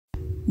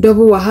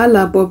Double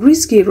wahala,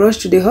 Bobrisky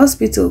rushed to the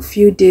hospital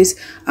few days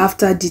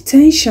after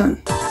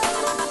detention.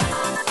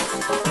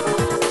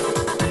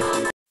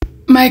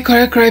 My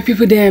correct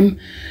people them,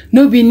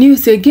 no be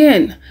news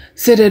again.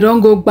 Say they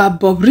don't go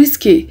back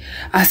Bobrisky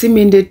as him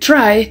in they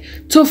try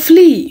to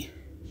flee.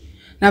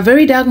 Now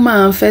very dark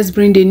man first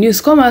bring the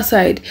news come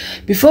outside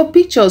before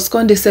pictures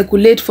come they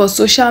circulate for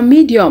social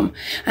medium,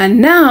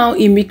 and now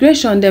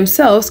immigration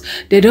themselves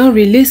they don't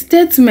release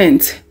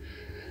statement.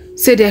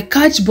 Say they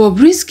catch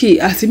Bobrisky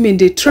as him in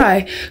they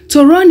try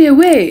to run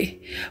away.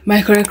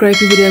 My correct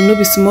people them no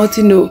be small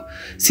to know.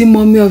 See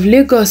mommy of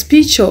Lagos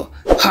picture.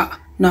 Ha!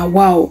 Now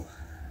wow.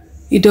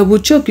 He double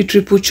choke, he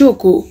triple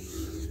choke.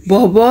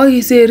 Bobo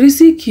is a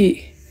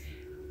risky.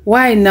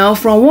 Why now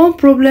from one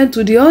problem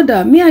to the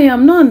other? Me, I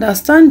am not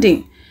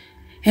understanding.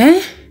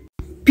 Eh?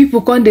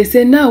 People come they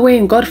say now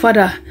when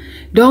Godfather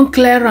don't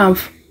clear him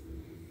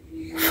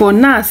for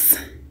NAS.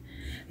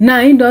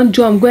 Now he don't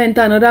jump go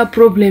enter another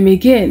problem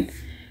again.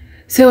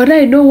 Say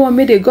whether you don't want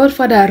me the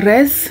Godfather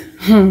rest?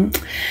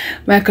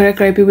 My correct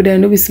people they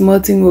no be small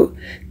thing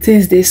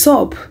things they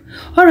sup.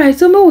 Alright,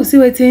 so we will see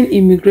what in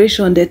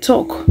immigration they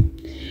talk.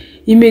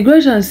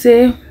 Immigration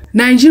say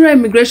Nigeria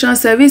Immigration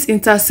Service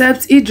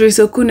intercepts Idris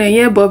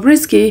Okuneye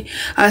Bobrisky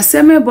at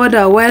Seme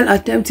border while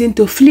attempting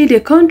to flee the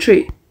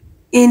country.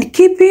 In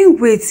keeping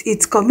with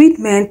its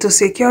commitment to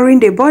securing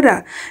the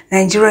border,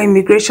 Nigeria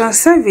Immigration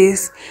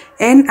Service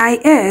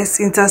 (NIS)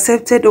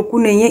 intercepted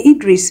Okuneye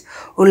Idris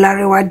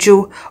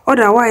Olarewaju,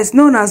 otherwise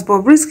known as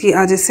Bobrisky,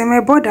 at the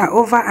Seme border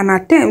over an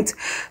attempt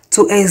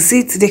to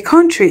exit the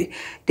country.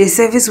 The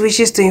service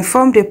wishes to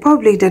inform the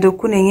public that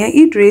Okuneye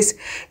Idris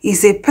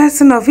is a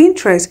person of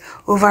interest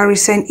over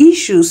recent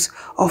issues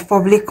of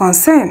public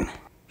concern.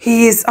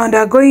 He is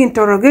undergoing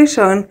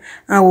interrogation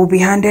and will be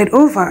handed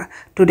over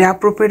to the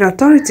appropriate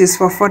authorities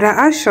for further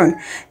action.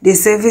 The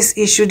service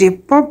issued the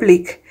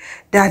public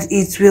that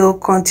it will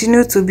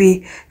continue to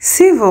be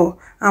civil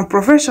and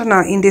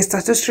professional in the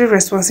statutory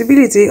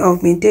responsibility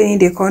of maintaining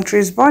the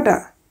country's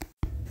border.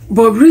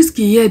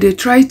 Bobrisky here they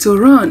try to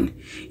run.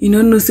 You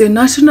know say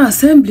National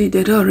Assembly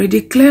they already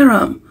clear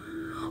him.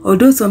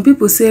 Although some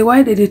people say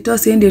why did they talk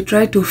saying they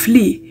try to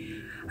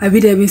flee? I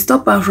mean they been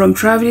stopping from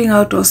traveling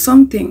out or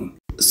something.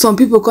 Some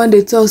people come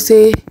they talk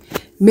say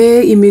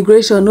may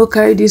immigration no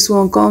carry this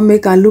one come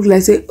make and look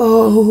like say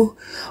oh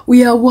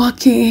we are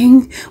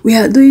working, we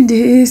are doing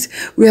this,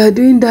 we are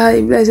doing that.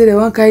 If I say they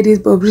won't carry this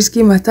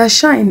Bobrisky matter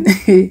shine.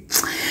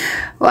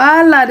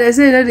 Voila, they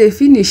say that they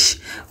finish.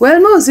 Well,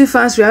 most see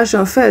fans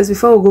reaction first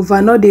before we go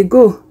for now they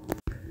go.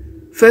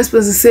 First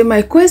person say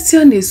my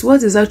question is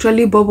what is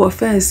actually Bob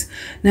offense?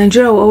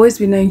 Nigeria will always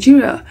be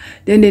Nigeria.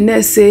 Then the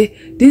next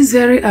say this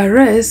very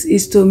arrest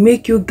is to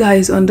make you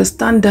guys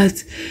understand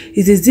that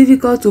it is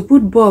difficult to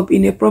put Bob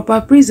in a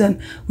proper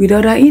prison with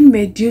other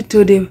inmates due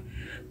to the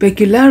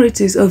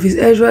peculiarities of his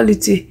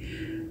sexuality.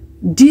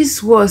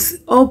 This was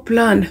all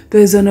planned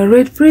to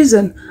exonerate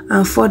prison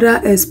and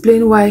further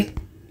explain why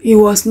he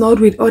was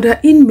not with other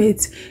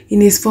inmates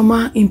in his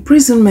former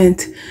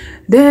imprisonment.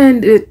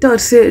 Then the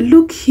third say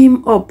look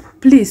him up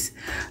please.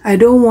 I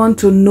don't want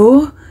to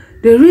know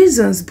the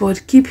reasons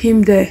but keep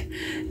him there.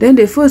 Then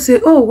the fourth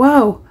say oh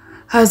wow,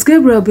 has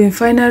Gabriel been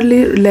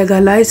finally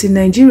legalized in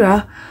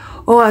Nigeria,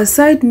 or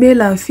aside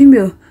male and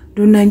female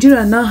do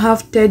Nigeria now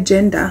have third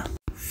gender?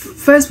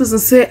 First person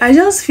say I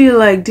just feel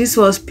like this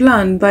was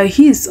planned by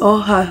his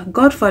or her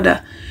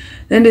godfather.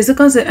 Then the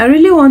second say I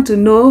really want to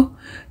know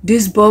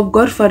this Bob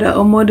Godfather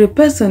or the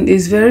person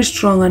is very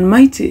strong and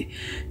mighty.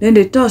 Then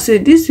the third say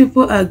these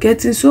people are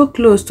getting so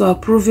close to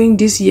approving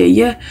this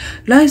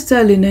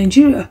lifestyle in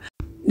Nigeria.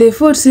 The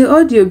fourth say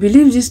audio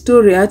believe this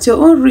story at your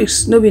own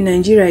risk, no be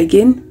Nigeria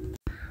again.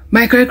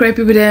 My correct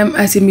people them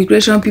as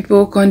immigration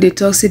people come they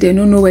talk say they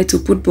don't know where to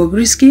put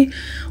Bobrisky,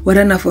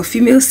 whether not for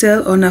female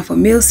cell or not for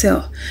male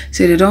cell.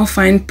 So they don't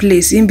find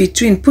place in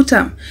between put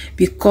them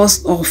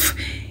because of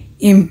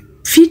him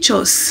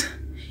features.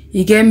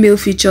 You get male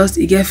features,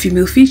 you get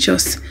female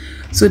features.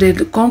 So they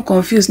come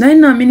confused.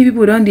 Now many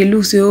people don't they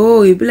look say,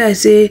 oh, it be like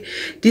say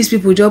these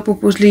people just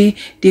purposely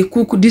they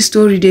cook this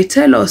story, they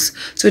tell us.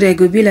 So they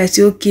go be like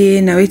say,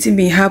 okay, now it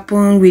been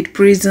happen with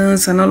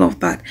prisons and all of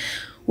that.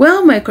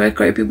 Well, my correct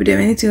people, them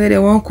anything where they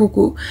want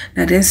cuckoo,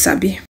 now then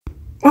sabi.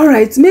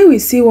 Alright, may we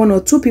see one or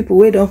two people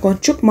where don't come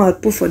choke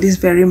mouth put for this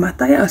very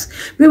matter. Yes.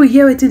 May we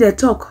hear what they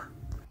talk.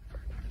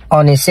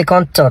 On a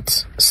second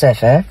thought,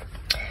 self,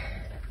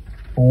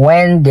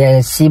 when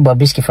they see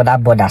Bobrisky for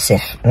that border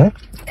safe,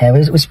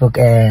 we spoke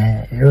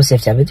road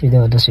safety, I bet we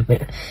do those people.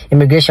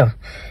 Immigration.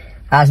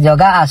 As the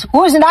guy asks,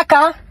 who's in that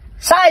car?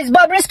 Sir, it's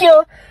Bobrisky.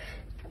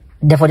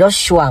 Therefore, just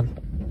show him.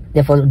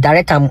 Therefore,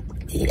 direct him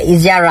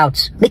easier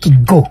route. Make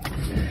it go.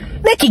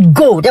 Make it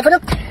go. Therefore,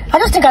 I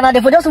just think now,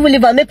 therefore, just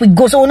leave and make it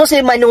go. So we not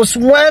say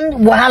 -1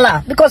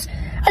 wahala. Because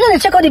I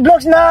just check out the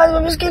blogs now.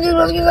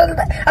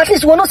 At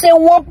least we not say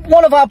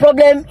one of our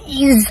problem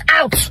is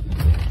out.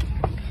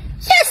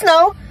 Yes,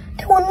 now.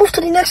 They will move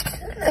to the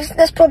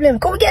next problem.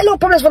 Because we get a lot of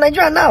problems for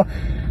Nigeria now.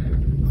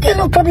 There's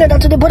no problem that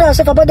to the border and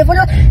stuff about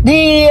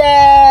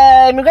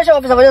the immigration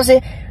officer will just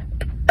say,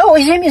 oh,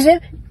 it's him.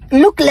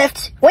 look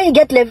left. When you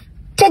get left,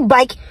 take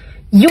bike.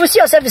 You will see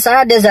yourself in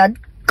Sahara Desert.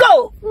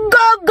 Go,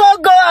 go, go,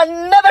 go,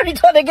 and never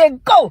return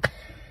again. Go.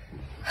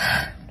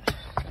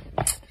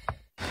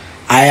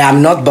 I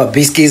am not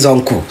Bobrisky's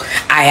uncle.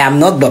 I am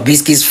not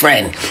Bobrisky's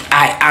friend.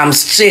 I am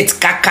straight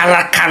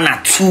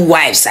Kakarakana. 2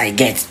 wives I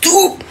get.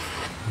 2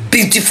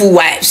 beautiful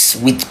wives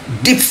with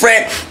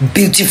different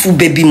beautiful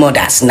baby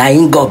mothers.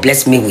 Now God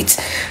bless me with.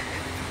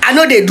 I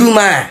know they do,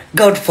 man.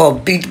 God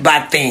forbid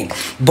bad thing.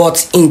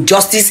 But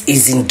injustice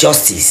is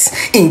injustice.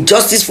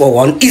 Injustice for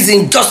one is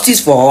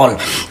injustice for all.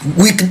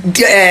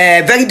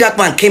 Very dark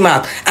man came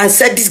out and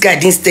said this guy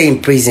didn't stay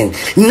in prison.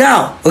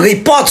 Now,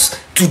 reports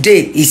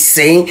today is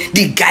saying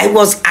the guy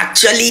was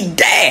actually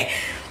there.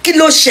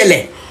 Kilo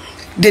Shele.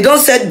 They don't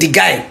say the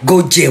guy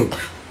go jail.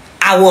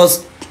 I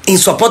was in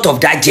support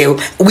of that jail.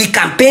 We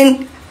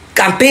campaigned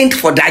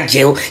for that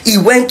jail. He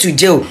went to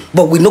jail,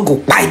 but we no go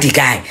buy the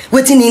guy.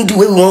 Wetin him do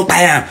wey we won't buy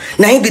him?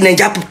 Now him be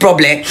Naija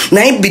problem.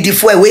 Now him be the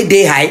fuel wey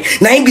dey high.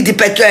 Now him be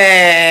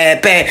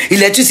the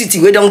electricity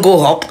wey don't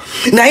go up.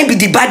 Now him be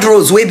the bad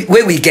roads wey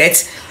we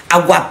get.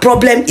 Our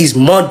problem is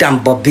more than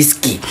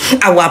Bobrisky.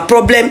 Our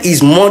problem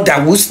is more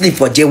than who sleep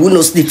for jail, who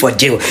no sleep for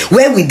jail.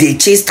 Where we they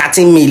chase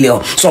 13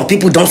 million, some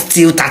people don't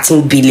steal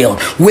 13 billion.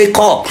 Wake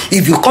up.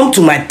 If you come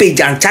to my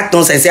page and chat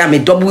nonsense and say I'm a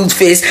double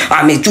face,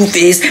 I'm a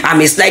two-face, I'm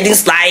a sliding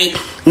slide,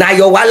 now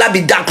your walla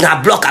be dark,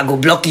 now block, I go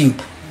block you.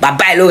 Bye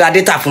bye, look at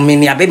data for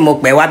me, I be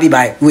mock by wabi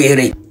by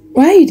weary.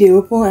 Why you dey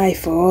open eye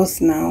for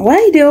us now? Why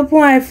you dey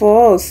open eye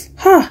for us?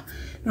 Ha!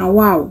 Now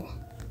wow.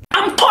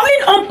 I'm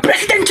calling on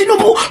President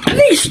Tinubu,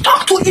 please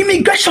talk to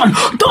immigration.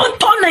 Don't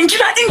turn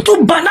Nigeria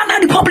into banana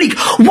republic.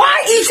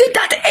 Why is it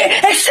that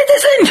a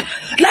citizen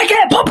like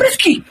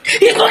Bobrisky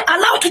is not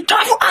allowed to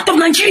travel out of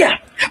Nigeria?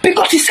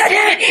 Because he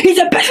said he's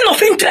a person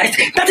of interest.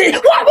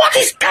 What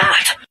is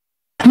that?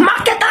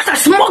 Marketers are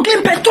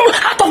smuggling petrol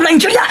out of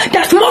Nigeria.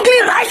 They're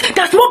smuggling rice.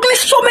 They're smuggling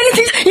so many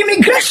things.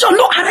 Immigration,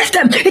 no, arrest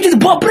them. It is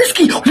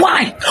Bobrisky.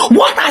 Why?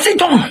 What has he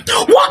done?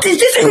 What is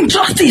this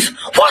injustice?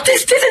 What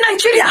is this in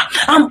Nigeria?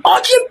 I'm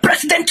urging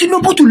President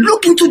Tinubu to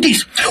look into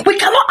this. We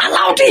cannot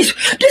allow this.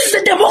 This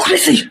is a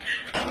democracy.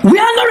 We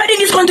are not ready in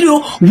this country.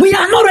 Oh. We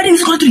are not ready in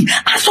this country.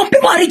 And some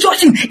people are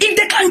rejoicing. If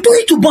they can do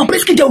it to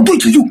Bobrisky, they will do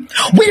it to you.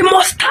 We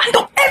must stand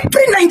up.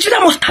 Every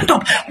Nigerian must stand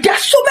up. There are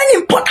so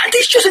many important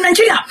issues in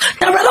Nigeria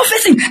that we are not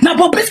facing. Now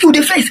Bobrisky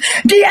will face.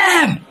 The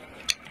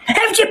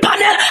FG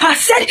panel has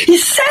said he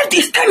served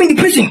his time in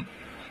the prison.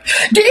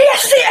 The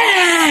EFC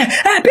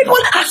people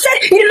have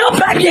said he did not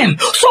bribe them.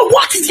 So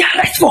what is the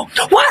arrest for?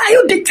 Why are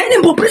you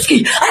detaining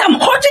Bobrisky? I am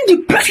urging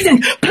the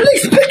president,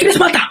 please speak to this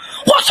matter.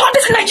 What's all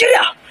this in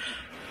Nigeria?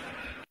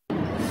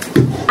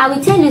 I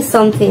will tell you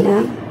something.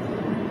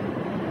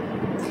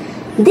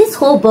 This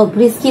whole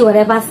Bobrisky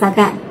whatever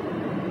saga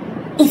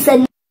is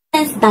a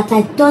nonsense that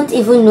I don't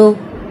even know.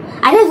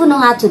 I don't even know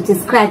how to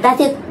describe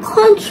that a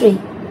country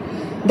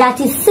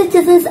that its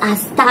citizens are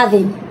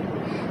starving,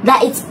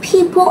 that its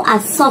people are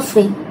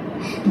suffering,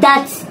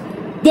 that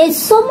there's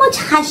so much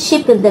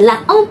hardship in the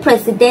land,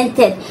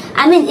 unprecedented.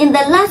 I mean, in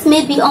the last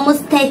maybe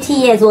almost 30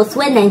 years was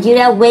when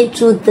Nigeria went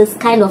through this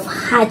kind of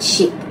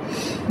hardship.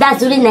 That's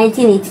during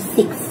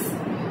 1986.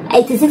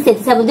 86,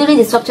 87, during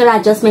the structural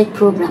adjustment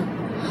program.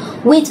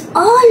 With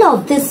all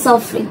of this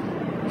suffering,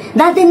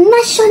 that the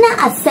National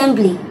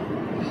Assembly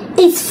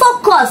is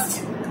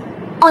focused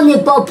on a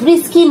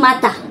Bobrisky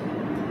matter,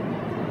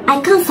 I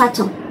can't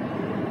fathom.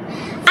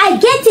 I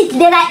get it,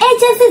 there are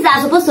agencies that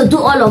are supposed to do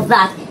all of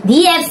that.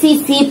 The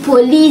EFCC,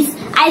 police,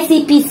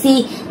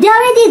 ICPC, they're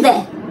already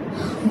there.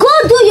 Go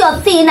do your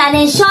thing and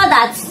ensure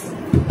that,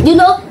 you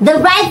know, the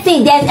right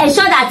thing, then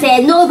ensure that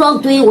no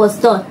wrongdoing was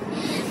done.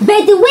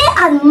 But the way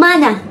and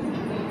manner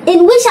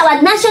in which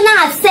our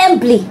National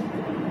Assembly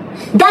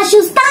that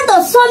should stand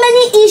on so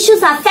many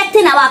issues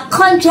affecting our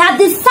country have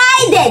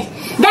decided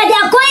that they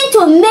are going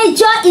to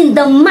major in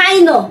the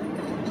minor,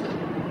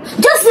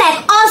 just like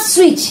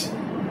ostrich,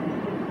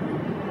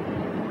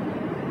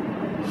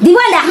 the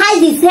one that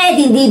hides his head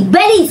in the,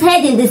 bury his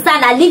head in the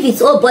sand and leave his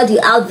whole body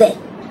out there.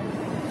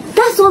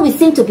 That's what we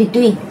seem to be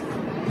doing.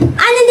 And in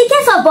the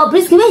case of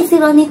Bobrisky, where is he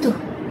running to?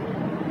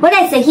 Whether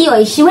it's a he or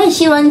a she, where is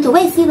she running to?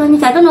 Where is he running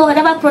to? I don't know,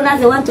 whatever pronouns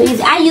they want to use.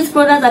 I use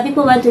pronouns that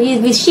people want to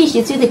use. With she,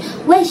 she's using.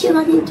 Where is she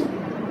running to?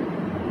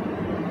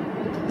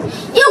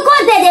 You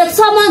go there, they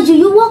summoned you.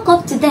 You walk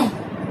up to them.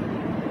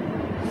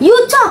 You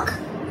talk.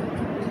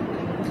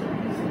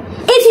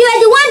 If you are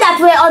the one that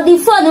were on the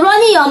phone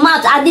running your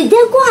mouth, then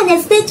go and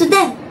explain to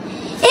them.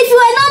 If you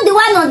are not the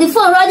one on the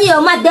phone running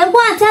your mouth, then go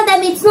and tell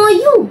them it's not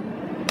you.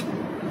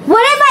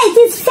 Whatever it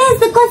is, face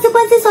the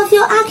consequences of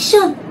your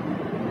action.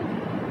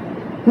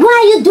 Why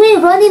are you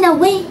doing running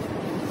away?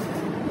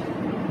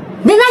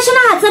 The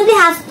National Assembly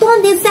has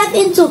turned itself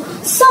into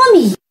some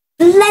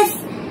useless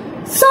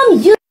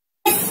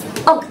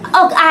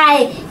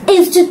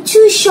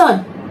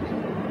institution.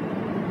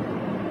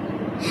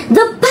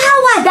 The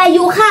power that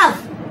you have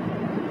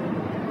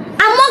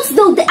amongst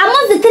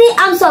the three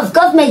arms of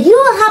government, you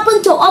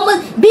happen to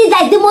almost be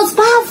like the most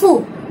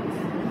powerful.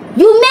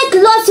 You make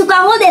laws, you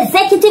can hold the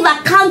executive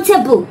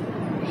accountable.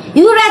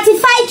 You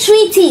ratify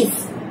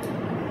treaties.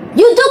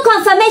 You do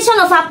confirmation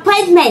of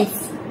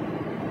appointments.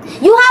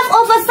 You have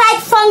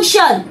oversight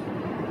function.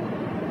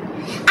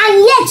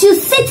 And yet you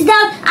sit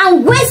down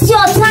and waste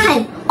your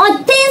time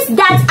on things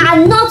that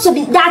are not to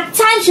be, that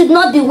time should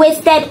not be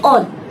wasted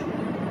on.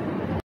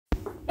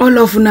 All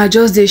of una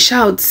just they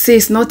shout, say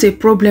it's not a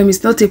problem,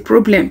 it's not a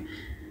problem.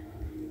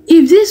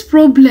 If this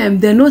problem,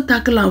 they no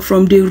tackle am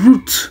from the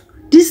root.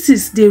 This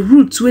is the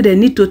root where they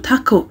need to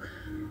tackle.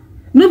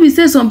 No be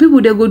say some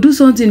people they go do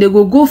something, they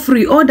go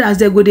free, others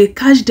they go they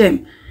catch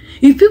them.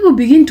 If people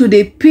begin to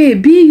they pay,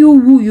 be you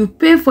who you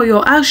pay for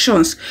your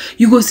actions,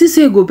 you go see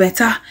say go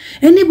better.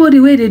 Anybody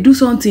where they do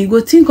something, you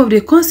go think of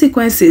the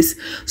consequences.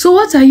 So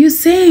what are you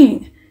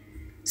saying?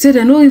 Say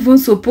they no even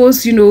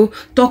suppose,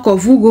 talk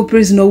of who go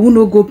prison or who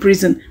no go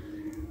prison.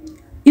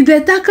 If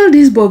they tackle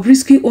this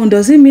Bobrisky on,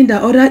 does it mean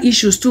that other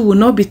issues too will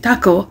not be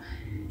tackled?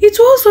 It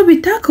will also be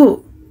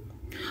tackled.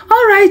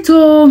 Alright,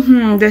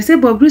 they say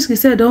Bobrisky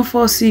said don't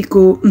fall sick.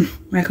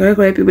 My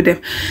correct people them.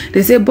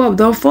 They say Bob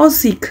don't fall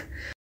sick.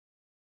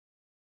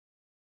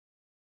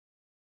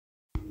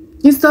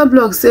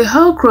 Instablog say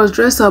how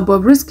crossdresser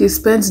Bobrisky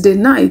spent the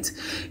night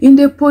in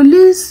the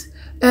police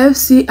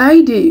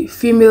FCID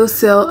female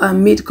cell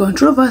amid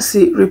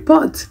controversy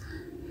report.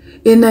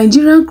 A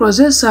Nigerian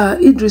crossdresser,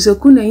 Idris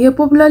Okuneye,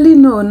 popularly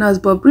known as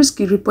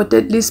Bobrisky,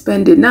 reportedly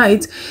spent the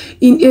night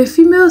in a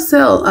female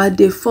cell at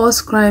the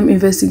Force Crime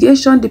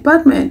Investigation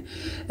Department,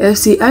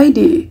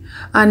 FCID,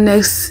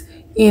 annex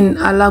in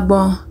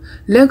Alagbon,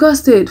 Lagos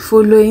State,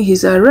 following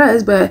his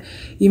arrest by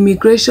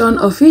immigration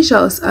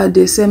officials at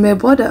the Seme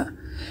border.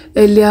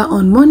 Earlier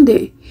on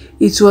Monday,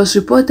 it was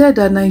reported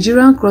that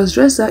Nigerian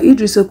crossdresser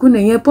Idris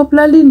Okuneye,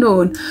 popularly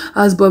known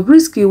as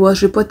Bobrisky,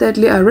 was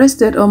reportedly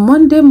arrested on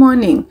Monday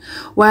morning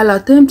while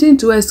attempting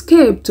to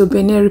escape to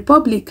Benin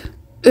Republic.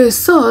 A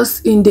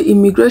source in the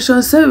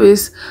immigration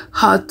service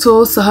had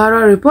told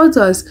Sahara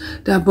reporters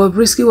that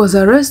Bobrisky was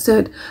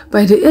arrested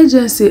by the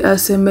agency at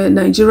Seme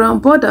Nigerian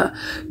border.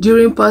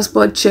 During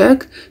passport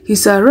check,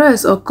 his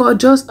arrest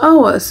occurred just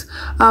hours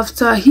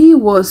after he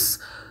was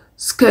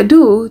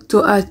scheduled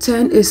to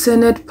attend a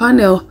Senate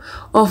panel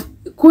of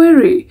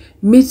query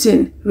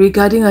meeting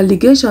regarding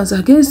allegations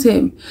against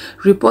him.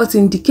 Reports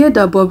indicate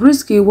that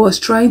Bobrisky was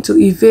trying to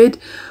evade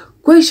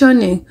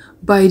questioning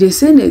by the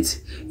Senate.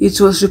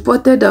 It was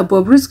reported that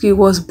Bobrisky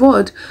was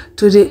brought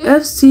to the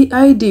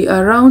FCID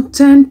around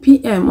 10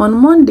 p.m. on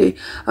Monday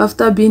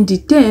after being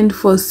detained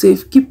for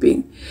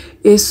safekeeping.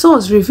 A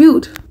source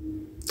revealed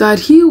that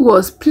he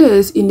was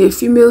placed in a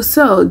female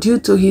cell due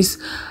to his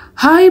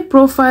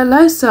high-profile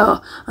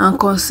lifestyle and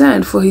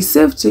concern for his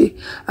safety.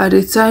 At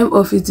the time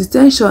of his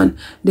detention,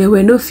 there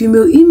were no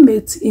female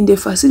inmates in the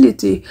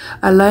facility,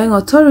 allowing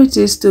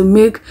authorities to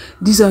make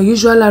this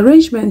unusual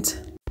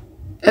arrangement.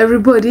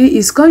 Everybody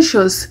is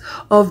conscious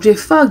of the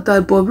fact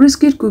that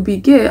Bobrisky could be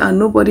gay and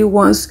nobody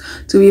wants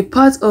to be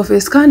part of a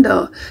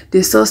scandal.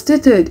 The source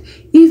stated,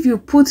 if you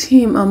put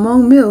him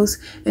among males,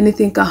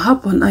 anything can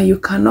happen and you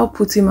cannot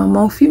put him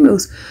among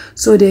females.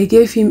 So they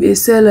gave him a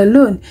cell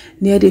alone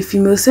near the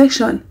female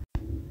section.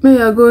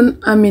 Mayagun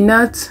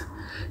Aminat,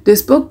 the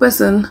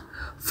spokesperson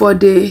for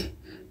the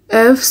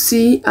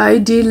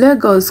FCID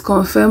Lagos,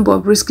 confirmed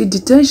Bobrisky's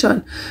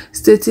detention,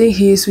 stating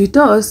he is with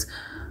us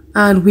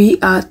and we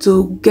are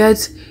to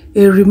get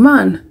a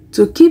remand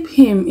to keep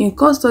him in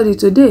custody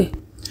today.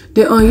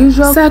 The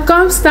unusual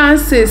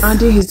circumstances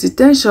surrounding his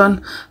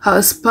detention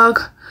has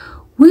sparked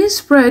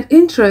widespread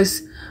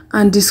interest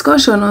and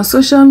discussion on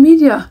social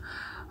media,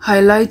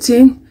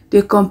 highlighting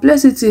the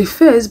complexity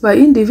faced by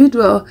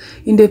individuals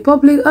in the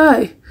public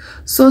eye.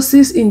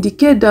 Sources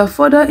indicate that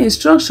further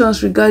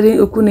instructions regarding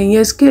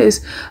Okuneye's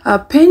case are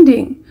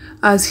pending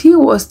as he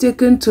was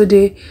taken to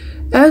the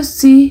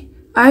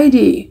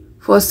FCID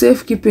for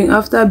safekeeping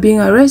after being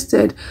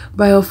arrested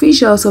by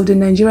officials of the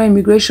Nigerian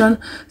Immigration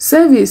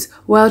Service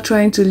while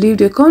trying to leave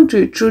the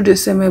country through the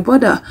Seme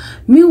border.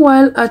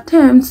 Meanwhile,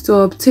 attempts to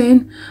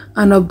obtain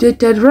an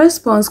updated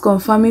response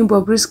confirming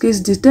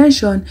Bobrisky's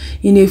detention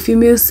in a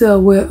female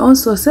cell were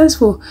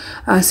unsuccessful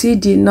as he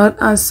did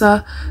not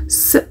answer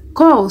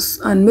calls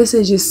and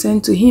messages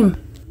sent to him.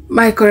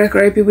 My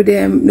correct people,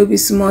 them no be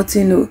small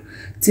thing,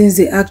 things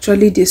they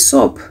actually they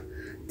sub,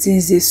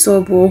 things they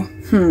sub.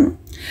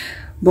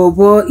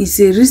 Bobo is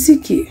a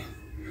risky.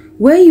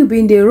 Where you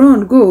been the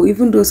run go,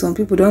 even though some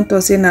people don't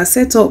talk say na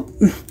set up.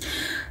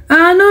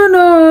 I don't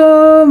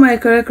know, my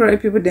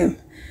correct people them.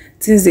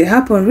 Things they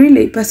happen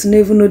really, person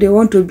even know they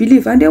want to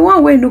believe and they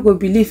one way no go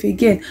believe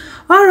again.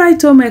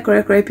 Alright, my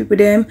correct people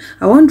them.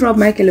 I won't drop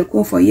Michael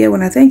Okun for here.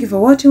 When I thank you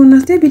for watching, when I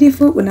stay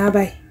beautiful, when I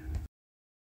bye.